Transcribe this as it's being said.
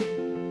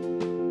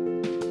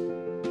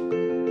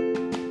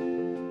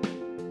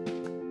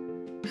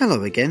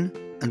Hello again,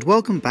 and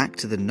welcome back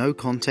to the No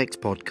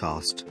Context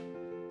podcast.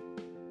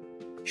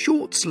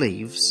 Short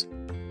sleeves,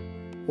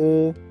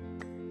 or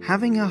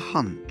having a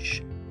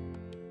hunch,